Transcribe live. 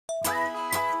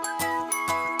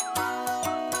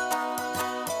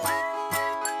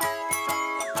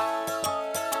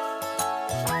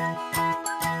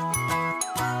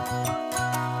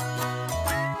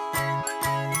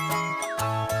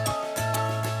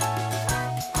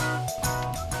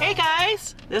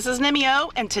This is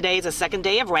Nymeo, and today is the second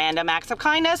day of Random Acts of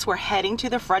Kindness. We're heading to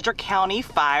the Frederick County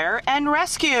Fire and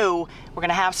Rescue. We're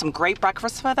gonna have some great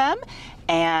breakfast for them,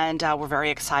 and we're very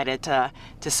excited to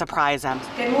surprise them.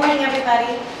 Good morning,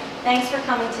 everybody. Thanks for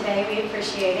coming today. We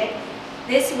appreciate it.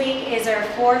 This week is our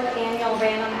 4th annual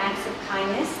Random Acts of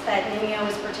Kindness that Nymeo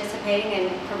is participating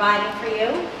and providing for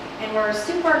you, and we're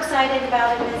super excited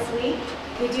about it this week.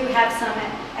 We do have some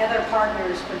other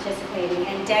partners participating,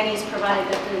 and Denny's provided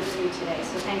the food for you today,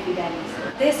 so thank you, Denny.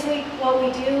 This week, what we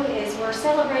do is we're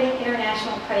celebrating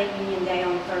International Credit Union Day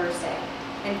on Thursday,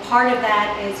 and part of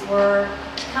that is we're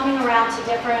coming around to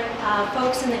different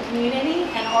folks in the community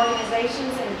and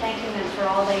organizations and thanking them for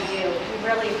all they do. We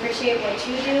really appreciate what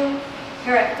you do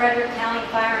here at Frederick County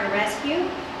Fire and Rescue.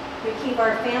 We keep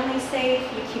our families safe,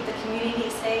 you keep the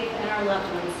community safe, and our loved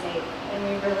ones safe, and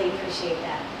we really appreciate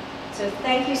that. So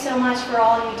thank you so much for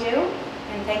all you do,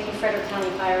 and thank you, Frederick County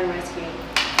Fire and Rescue.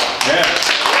 Yeah.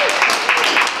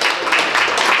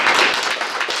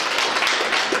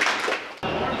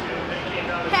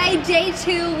 Hey, day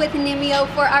 2 with Nymeo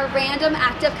for our Random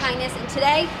Act of Kindness, and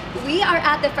today we are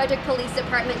at the Frederick Police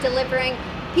Department delivering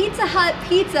Pizza Hut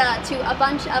pizza to a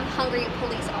bunch of hungry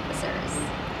police officers.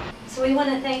 So we want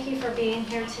to thank you for being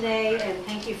here today, and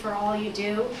thank you for all you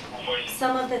do.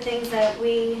 Some of the things that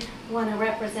we want to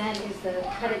represent is the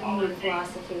credit union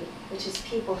philosophy, which is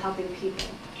people helping people.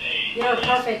 You're a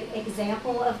perfect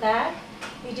example of that.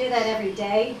 You do that every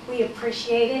day. We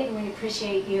appreciate it, and we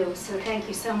appreciate you. So thank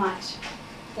you so much.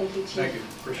 Thank you, Chief. Thank you.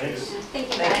 Appreciate it.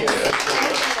 Thank you, guys.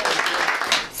 Thank you.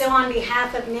 So on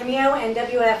behalf of Nymeo and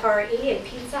WFRE and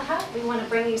Pizza Hut, we want to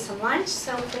bring you some lunch,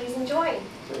 so please enjoy.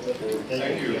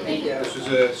 Thank you. This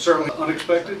is certainly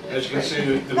unexpected. As you can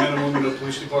see, the men and women of the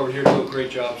police department here do a great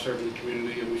job serving the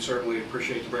community, and we certainly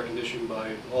appreciate the recognition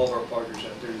by all of our partners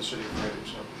out there in the city of Frederick.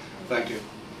 So thank you.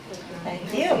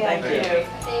 Thank you. Thank you.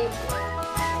 Thank you.